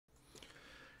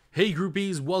Hey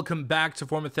groupies, welcome back to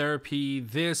Form of Therapy.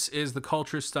 This is the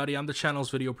Culture Study. I'm the channel's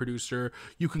video producer.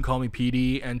 You can call me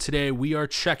PD. And today we are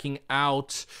checking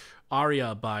out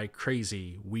ARIA by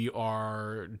CRAXY. We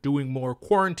are doing more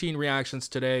quarantine reactions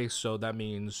today. So that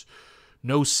means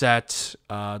no set.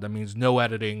 That means no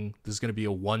editing. This is going to be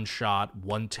a one-shot,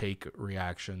 one-take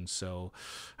reaction. So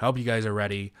I hope you guys are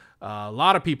ready. A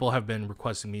lot of people have been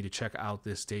requesting me to check out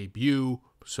this debut.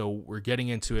 So we're getting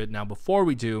into it now. Before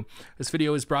we do, this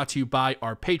video is brought to you by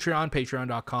our Patreon,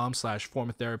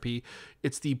 patreon.com/formoftherapy.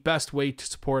 It's the best way to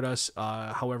support us.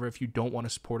 However, if you don't want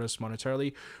to support us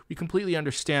monetarily, we completely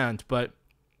understand. But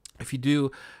if you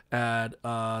do, at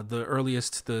the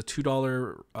earliest, the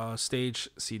 $2 stage,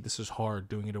 see, this is hard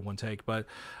doing it in one take, but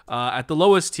at the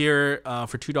lowest tier,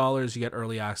 for $2, you get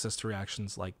early access to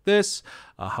reactions like this.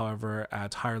 However,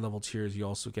 at higher level tiers, you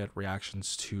also get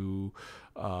reactions to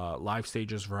live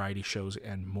stages, variety shows,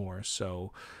 and more.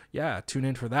 So yeah, tune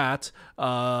in for that.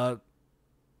 But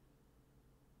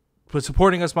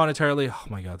supporting us monetarily, oh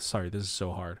my god, sorry, this is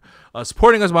so hard.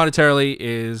 Supporting us monetarily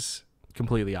is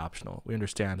completely optional. We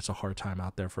understand it's a hard time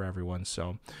out there for everyone.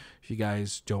 So if you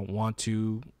guys don't want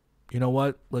to, you know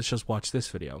what? Let's just watch this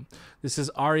video. This is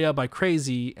ARIA by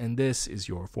CRAXY, and this is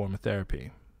your form of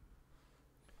therapy.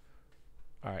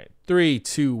 All right, 3,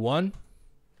 2, 1.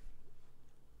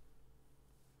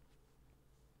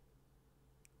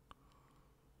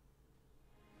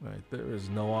 All right, there is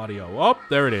no audio. Oh,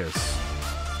 there it is.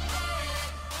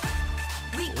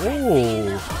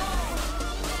 Oh.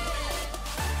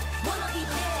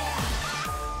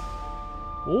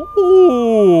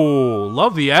 Ooh,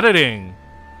 love the editing.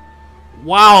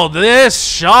 Wow, this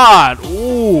shot.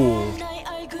 Ooh.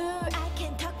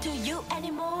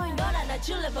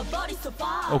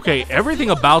 Okay,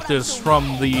 everything about this,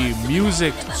 from the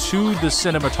music to the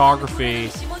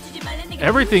cinematography,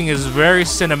 everything is very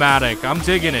cinematic. I'm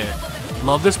digging it.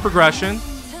 Love this progression.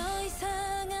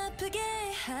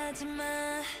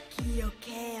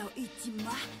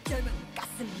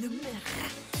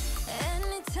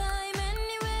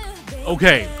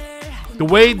 Okay, the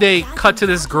way they cut to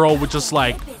this girl with just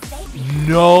like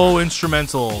no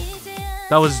instrumental,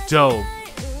 that was dope.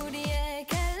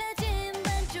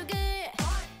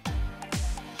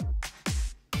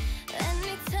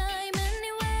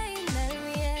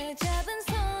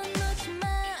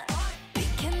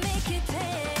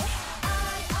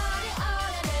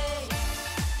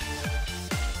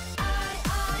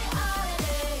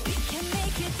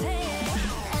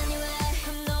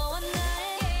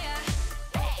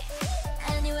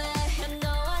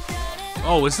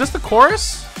 Oh, is this the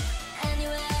chorus?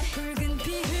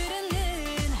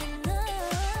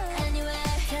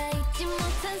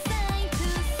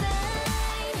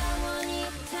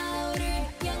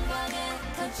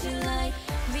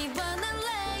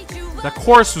 That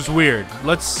chorus was weird.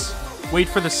 Let's wait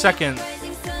for the second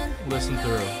listen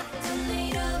through.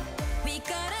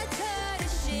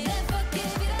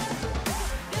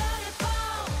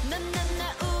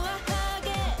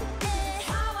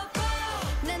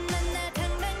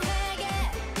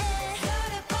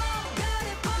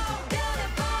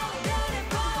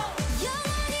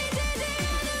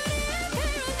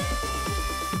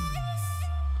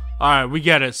 Alright, we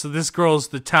get it. So this girl's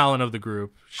the talent of the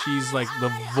group. She's like the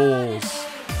voles.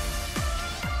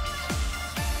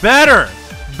 Better!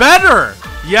 Better!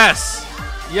 Yes.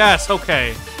 Yes,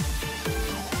 okay.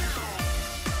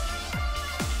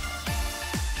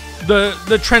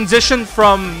 The transition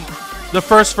from the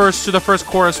first verse to the first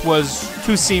chorus was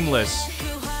too seamless.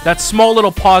 That small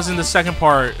little pause in the second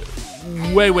part,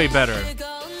 way, way better.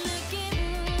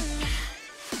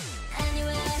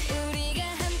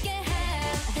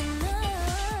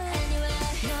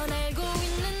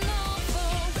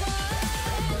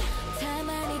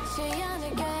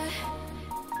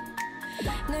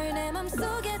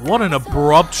 What an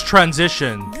abrupt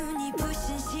transition.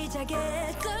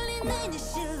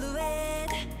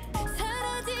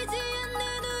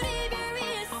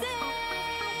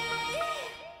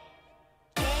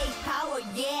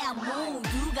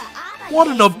 What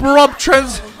an abrupt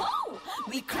transition.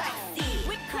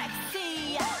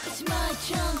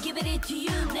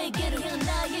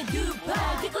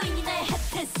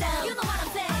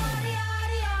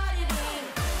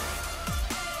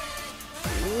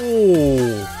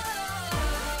 Oh.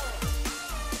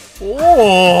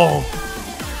 Oh.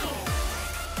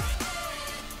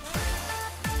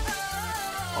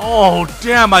 Oh,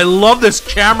 damn, I love this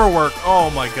camera work. Oh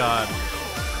my god.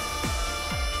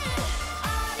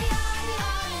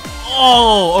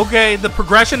 Oh, okay, the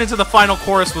progression into the final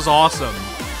chorus was awesome.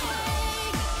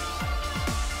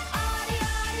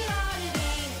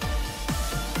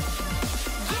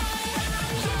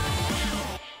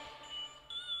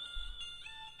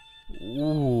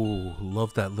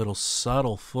 love that little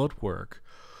subtle footwork.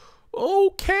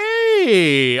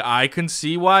 Okay, I can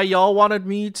see why y'all wanted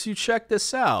me to check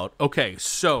this out. Okay,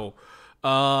 so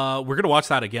we're gonna watch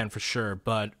that again for sure.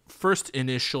 But first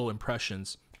initial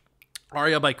impressions.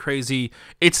 ARIA by CRAXY.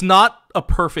 It's not a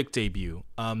perfect debut.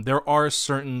 There are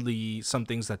certainly some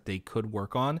things that they could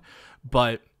work on,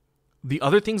 but the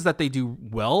other things that they do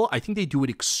well, I think they do it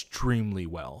extremely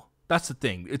well. That's the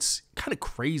thing. It's kind of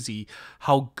crazy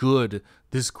how good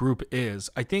this group is.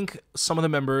 I think some of the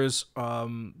members,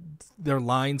 their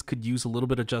lines could use a little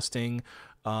bit adjusting.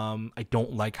 I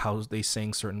don't like how they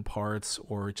sang certain parts,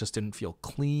 or it just didn't feel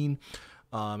clean.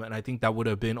 And I think that would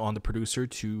have been on the producer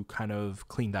to kind of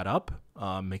clean that up,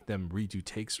 make them redo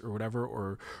takes or whatever,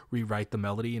 or rewrite the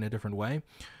melody in a different way.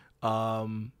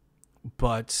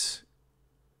 But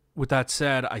with that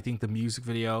said, I think the music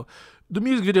video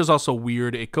is also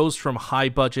weird. It goes from high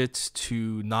budget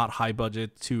to not high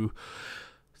budget to...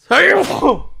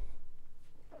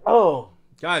 Oh,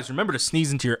 guys, remember to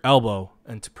sneeze into your elbow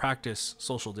and to practice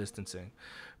social distancing.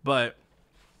 But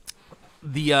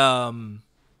the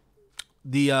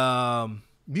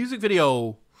music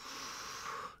video,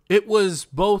 it was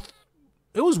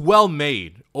well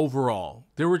made overall.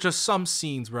 There were just some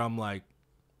scenes where I'm like,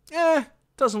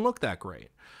 doesn't look that great.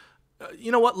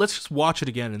 You know what? Let's just watch it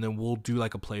again and then we'll do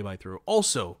like a play-by-through.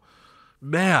 Also,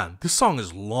 man, this song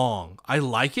is long. I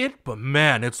like it, but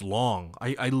man, it's long.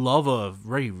 I love a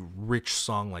very rich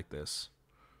song like this.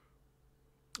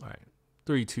 All right,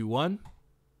 3, 2, 1.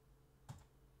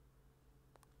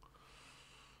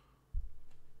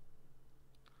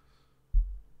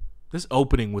 This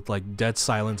opening with like dead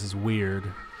silence is weird.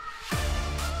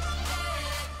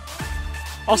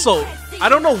 Also, I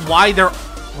don't know why they're...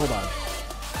 Hold on.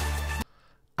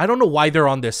 I don't know why they're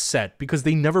on this set, because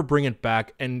they never bring it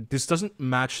back, and this doesn't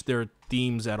match their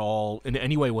themes at all in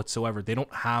any way whatsoever. They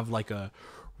don't have like a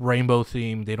rainbow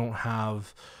theme. They don't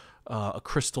have a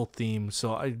crystal theme.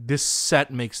 So this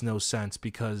set makes no sense,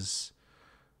 because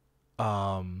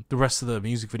the rest of the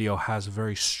music video has a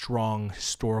very strong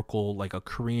historical, like a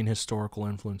Korean historical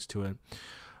influence to it.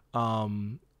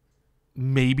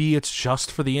 Maybe it's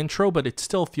just for the intro, but it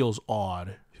still feels odd.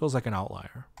 It feels like an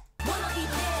outlier.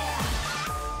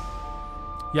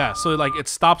 Yeah, so like it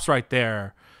stops right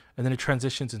there, and then it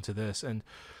transitions into this, and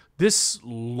this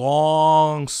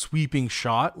long sweeping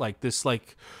shot, like this,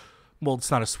 like, well,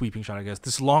 it's not a sweeping shot, I guess.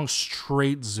 This long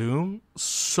straight zoom,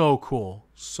 so cool,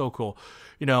 so cool.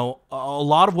 You know, a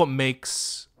lot of what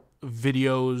makes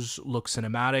videos look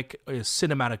cinematic is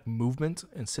cinematic movement,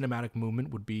 and cinematic movement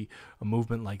would be a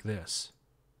movement like this.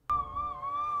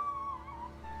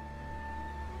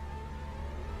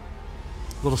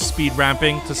 A little speed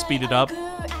ramping to speed it up.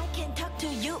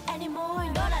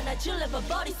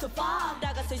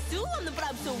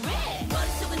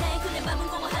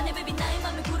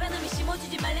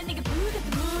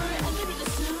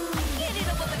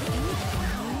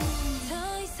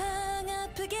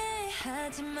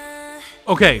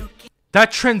 Okay,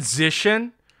 that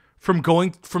transition from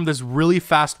going from this really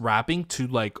fast rapping to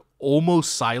like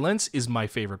almost silence is my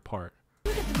favorite part.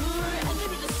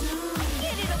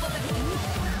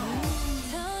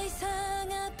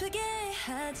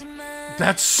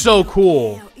 That's so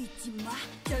cool.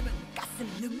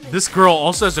 This girl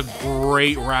also has a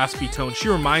great raspy tone. She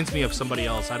reminds me of somebody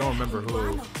else. I don't remember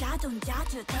who.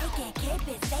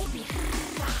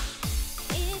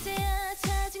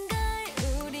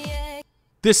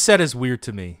 This set is weird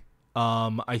to me.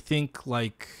 I think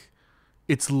like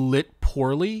it's lit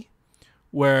poorly.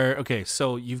 Where, okay,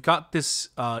 so you've got this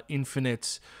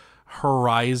infinite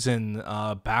horizon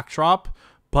backdrop,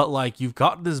 but like you've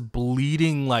got this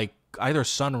bleeding like either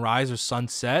sunrise or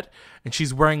sunset, and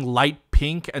she's wearing light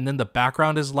pink, and then the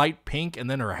background is light pink, and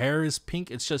then her hair is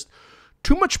pink. It's just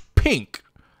too much pink.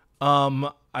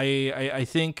 I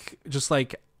think just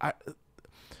like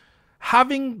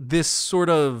having this sort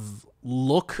of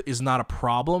look is not a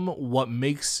problem. What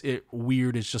makes it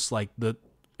weird is just like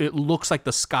it looks like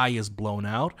the sky is blown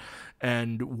out,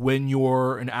 and when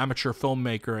you're an amateur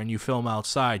filmmaker and you film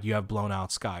outside, you have blown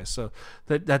out skies. So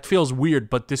that feels weird,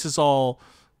 but this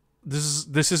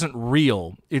isn't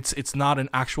real. It's not an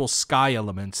actual sky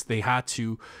element. They had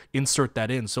to insert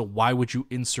that in. So why would you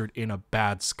insert in a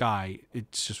bad sky?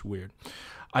 It's just weird.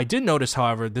 I did notice,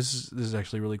 however, this is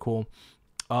actually really cool.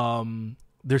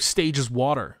 Their stage is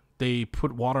water. They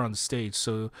put water on the stage.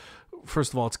 So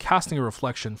first of all, it's casting a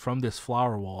reflection from this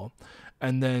flower wall,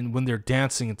 and then when they're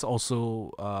dancing, it's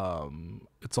also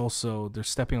they're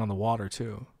stepping on the water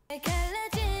too.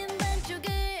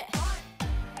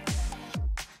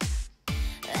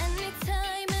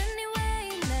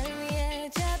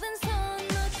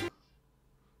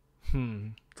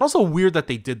 It's also weird that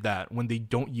they did that when they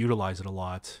don't utilize it a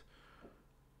lot.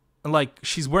 And like,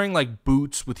 she's wearing like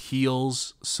boots with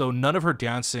heels, so none of her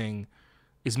dancing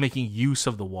is making use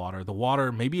of the water. The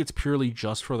water, maybe it's purely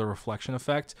just for the reflection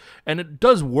effect, and it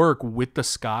does work with the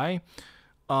sky.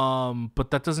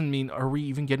 But that doesn't mean, are we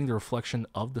even getting the reflection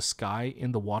of the sky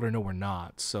in the water? No, we're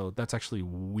not. So that's actually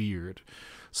weird.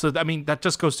 So, I mean, that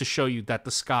just goes to show you that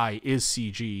the sky is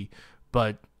CG,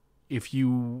 but if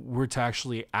you were to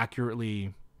actually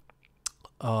accurately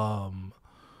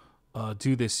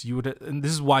do this, you would, and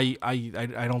this is why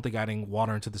I don't think adding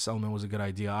water into this element was a good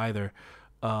idea either.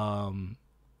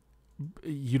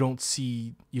 You don't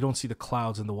see the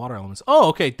clouds in the water elements. Oh,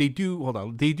 okay, they do. Hold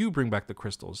on, they do bring back the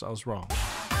crystals. I was wrong.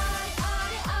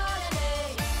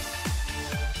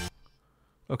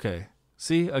 Okay,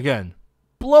 see, again,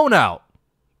 blown out.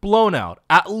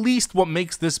 At least what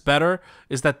makes this better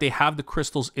is that they have the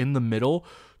crystals in the middle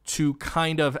to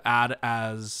kind of add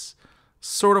as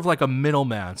sort of like a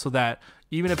middleman, so that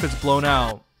even if it's blown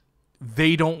out,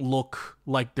 they don't look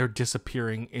like they're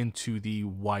disappearing into the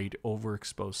white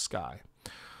overexposed sky.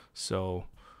 So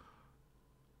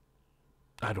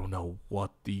I don't know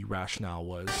what the rationale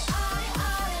was.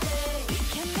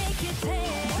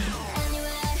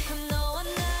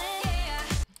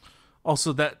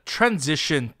 Also, that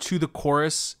transition to the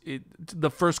chorus, the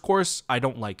first chorus, I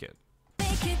don't like it.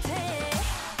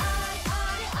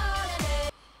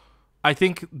 I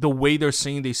think the way they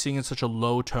sing in such a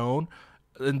low tone,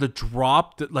 and the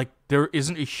drop, that like there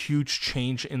isn't a huge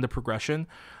change in the progression.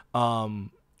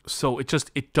 So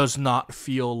it does not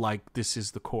feel like this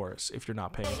is the chorus if you're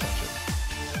not paying attention.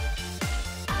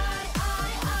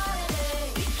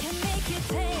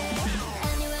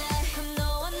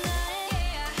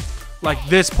 Like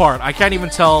this part, I can't even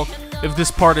tell if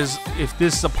this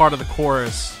is a part of the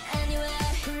chorus.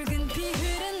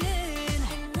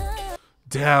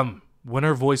 Damn, when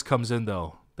her voice comes in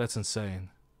though, that's insane.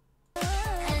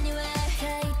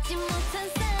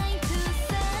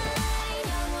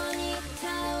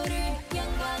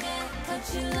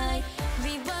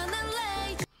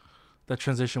 That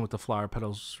transition with the flower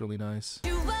petals was really nice.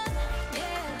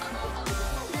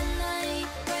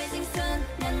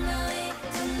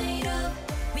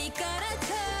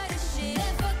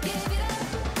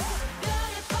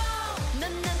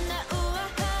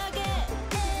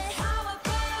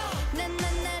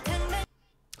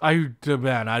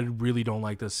 Man, I really don't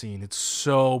like this scene. It's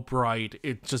so bright.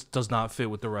 It just does not fit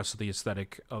with the rest of the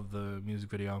aesthetic of the music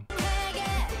video.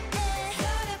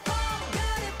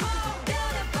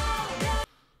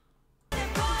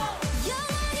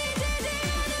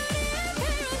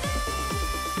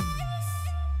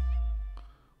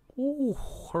 Ooh,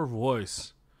 her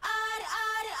voice.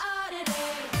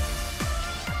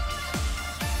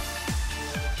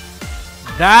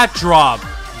 That drop,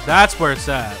 that's where it's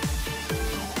at.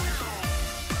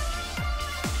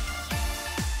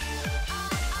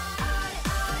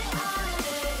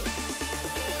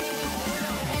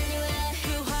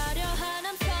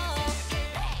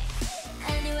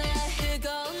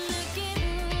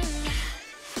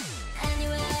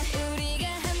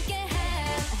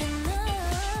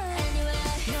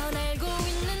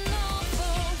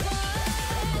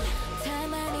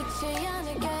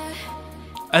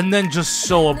 And then just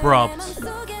so abrupt.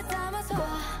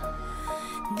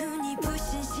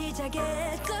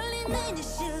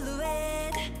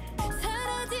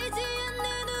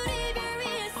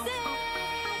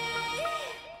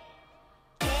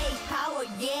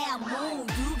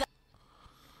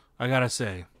 I gotta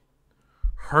say,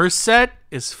 her set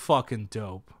is fucking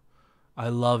dope. I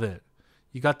love it.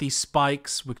 You got these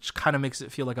spikes, which kind of makes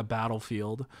it feel like a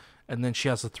battlefield. And then she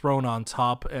has a throne on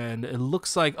top, and it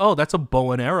looks like, oh, that's a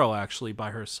bow and arrow actually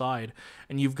by her side.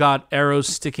 And you've got arrows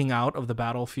sticking out of the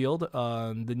battlefield.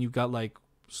 Then you've got like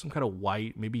some kind of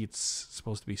white, maybe it's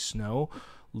supposed to be snow,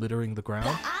 littering the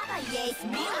ground.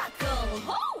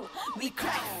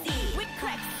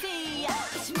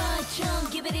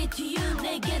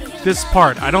 This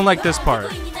part, I don't like this part.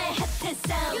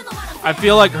 I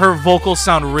feel like her vocals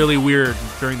sound really weird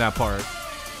during that part.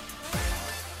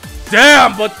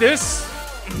 Damn, but this...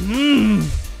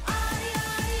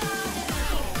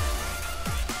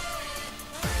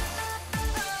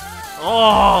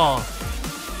 Oh!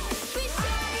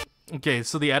 Okay,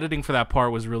 so the editing for that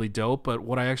part was really dope, but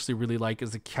what I actually really like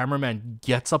is the cameraman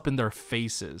gets up in their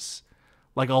faces.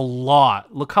 Like a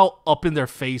lot. Look how up in their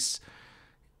face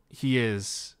he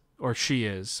is, or she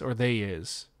is, or they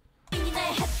is.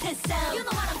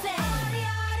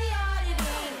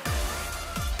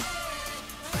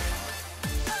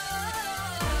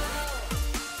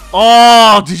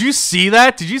 Oh, did you see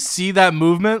that? Did you see that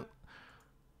movement?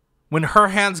 when her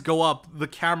hands go up, the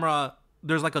camera,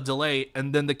 there's like a delay,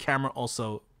 and then the camera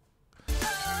also.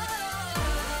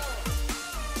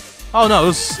 Oh no, it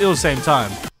was same time.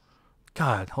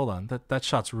 God, hold on. That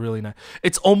shot's really nice.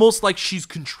 It's almost like she's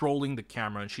controlling the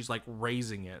camera and she's like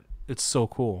raising it. It's so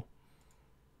cool.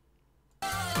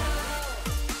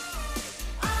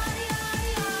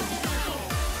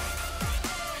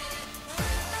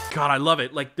 God, I love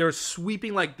it. Like, they're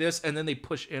sweeping like this, and then they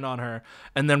push in on her.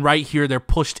 And then right here, they're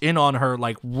pushed in on her,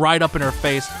 like, right up in her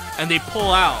face, and they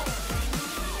pull out.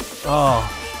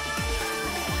 Oh.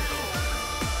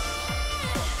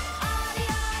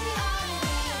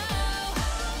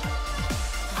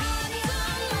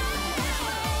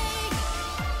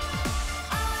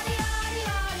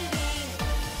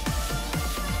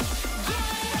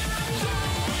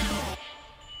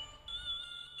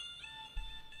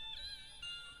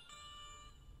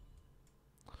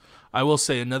 I will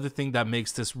say another thing that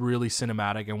makes this really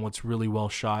cinematic and what's really well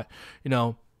shot, you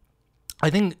know, I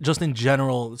think just in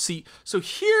general, see, so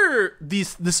here,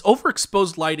 this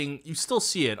overexposed lighting, you still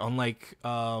see it on like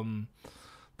the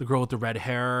girl with the red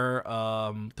hair.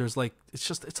 There's like,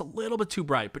 it's a little bit too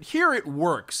bright, but here it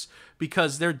works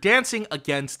because they're dancing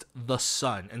against the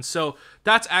sun. And so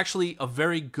that's actually a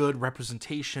very good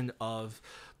representation of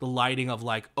the lighting of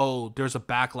like, oh, there's a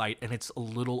backlight and it's a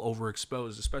little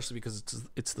overexposed, especially because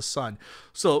it's the sun.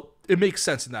 So it makes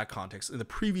sense in that context. In the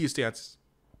previous dance,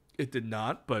 it did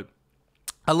not, but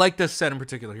I like this set in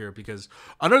particular here because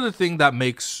another thing that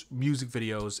makes music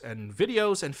videos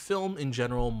and film in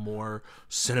general more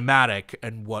cinematic,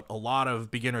 and what a lot of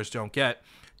beginners don't get,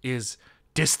 is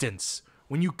distance.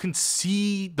 When you can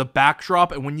see the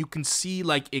backdrop and when you can see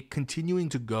like it continuing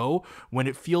to go, when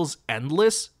it feels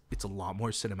endless, it's a lot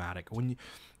more cinematic.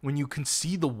 When you can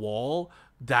see the wall,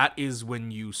 that is when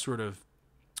you sort of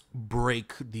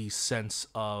break the sense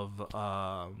of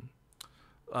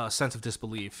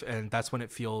disbelief, and that's when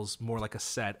it feels more like a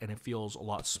set and it feels a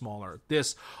lot smaller.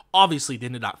 This obviously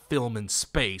did not film in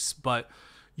space, but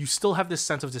you still have this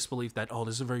sense of disbelief that, oh,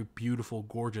 this is a very beautiful,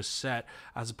 gorgeous set,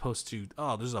 as opposed to,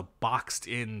 oh, this is a boxed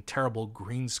in, terrible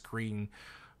green screen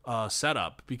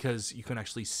setup, because you can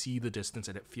actually see the distance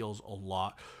and it feels a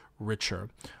lot richer.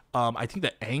 I think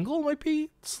the angle might be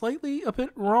slightly a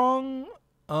bit wrong,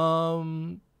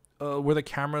 where the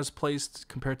camera is placed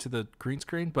compared to the green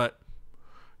screen, but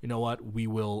you know what? We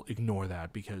will ignore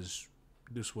that because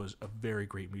this was a very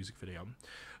great music video.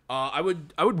 I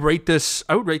would rate this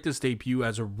debut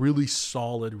as a really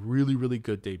solid, really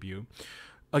good debut.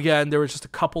 Again, there were just a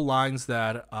couple lines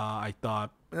that I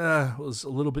thought was a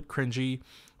little bit cringy,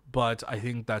 but I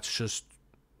think that's just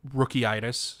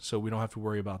rookie-itis, so we don't have to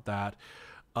worry about that.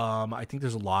 I think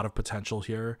there's a lot of potential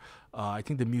here. I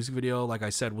think the music video, like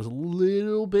I said, was a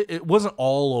little bit, it wasn't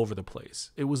all over the place.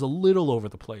 It was a little over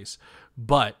the place,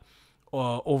 but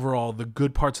overall, the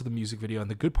good parts of the music video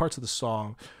and the good parts of the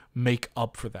song make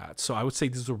up for that. So I would say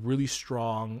this is a really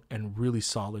strong and really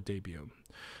solid debut.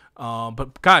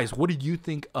 But guys, what did you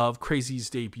think of CRAXY's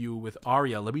debut with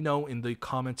ARIA? Let me know in the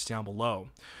comments down below.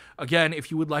 Again, if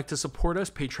you would like to support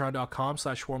us,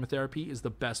 patreon.com/shawarmatherapy is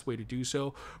the best way to do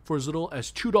so. For as little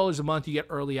as $2 a month, you get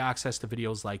early access to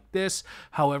videos like this.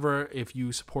 However, if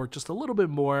you support just a little bit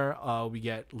more, we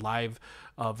get live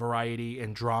variety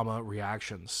and drama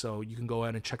reactions. So you can go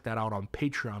ahead and check that out on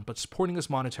Patreon. But supporting us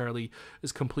monetarily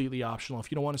is completely optional.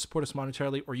 If you don't want to support us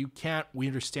monetarily, or you can't, we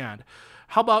understand.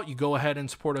 How about you go ahead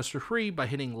and support us for free by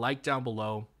hitting like down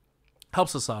below.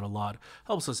 Helps us out a lot.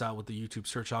 Helps us out with the YouTube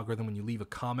search algorithm. When you leave a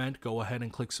comment, go ahead and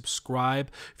click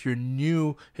subscribe. If you're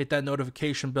new, hit that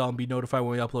notification bell and be notified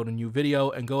when we upload a new video.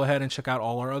 And go ahead and check out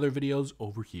all our other videos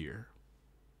over here.